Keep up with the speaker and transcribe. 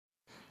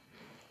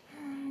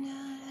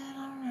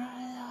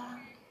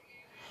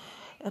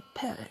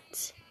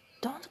parents,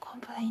 don't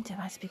complain too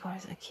much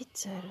because the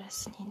kids are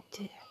listening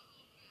to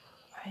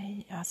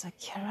as a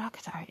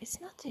character. It's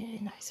not really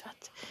nice,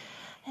 but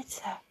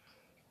it's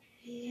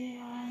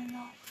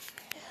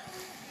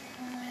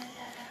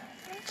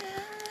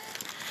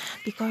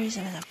because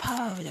of the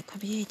power of the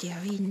community,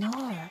 we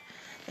know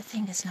the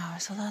things now,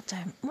 so that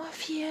I'm more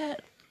feel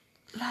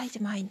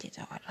light-minded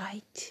or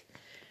light.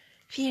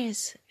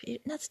 Feels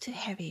not too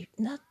heavy,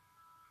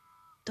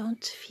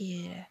 don't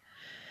feel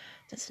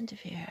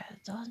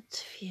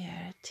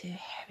too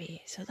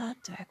heavy, so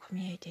that the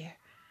community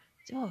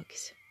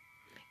works.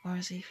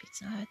 Because if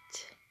it's not,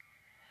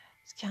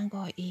 it can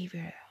go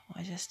evil,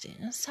 or just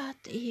sad,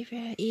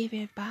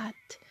 evil, bad.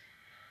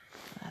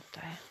 That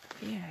I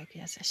feel like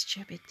there's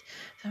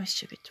some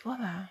stupid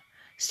woman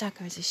stuck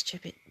with a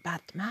stupid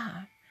bad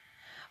man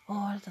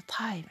all the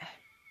time.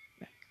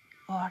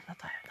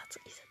 That's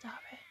is that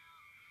way.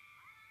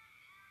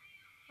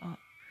 Oh,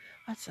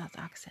 what's that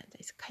accent?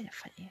 It's kind of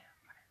funny.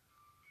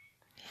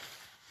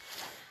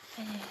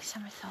 Anyway,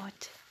 some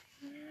thought.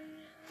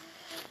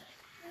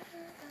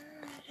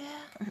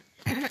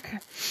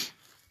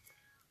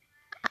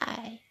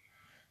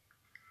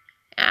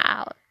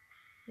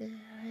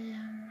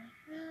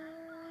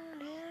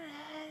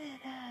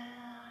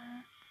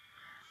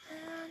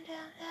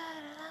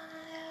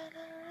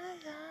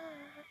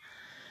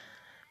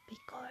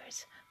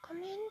 Because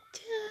coming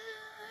to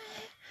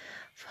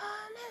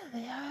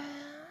familiar,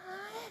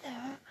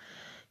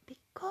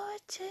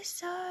 because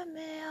it's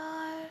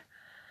familiar.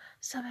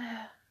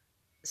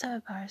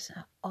 Some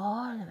person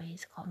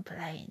always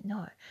complain.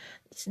 No,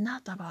 it's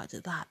not about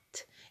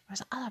that.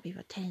 Because other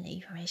people telling the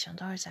information,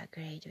 those are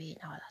great, we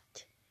know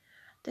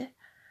that.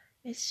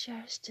 It's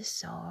just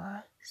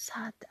so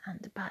sad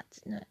and bad.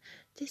 No,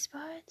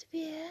 despite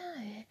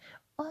being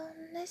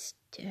honest,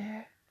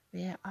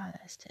 be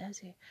honest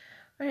as you.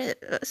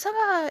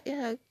 Somehow,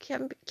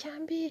 can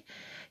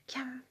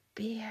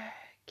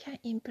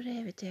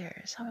improve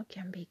there. Some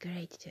can be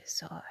great too.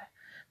 So,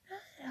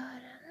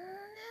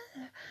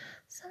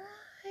 some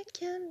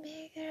can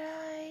be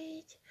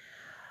great,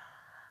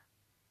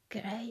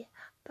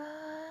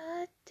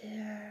 but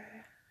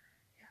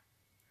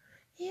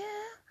you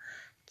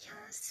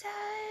can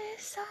say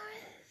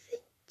something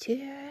to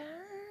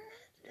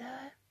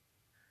her.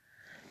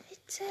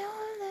 It's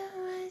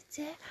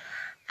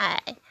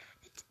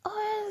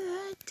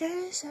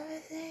always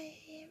something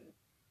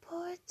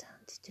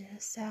important to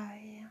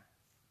say.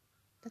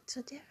 That's a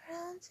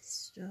different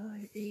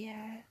story.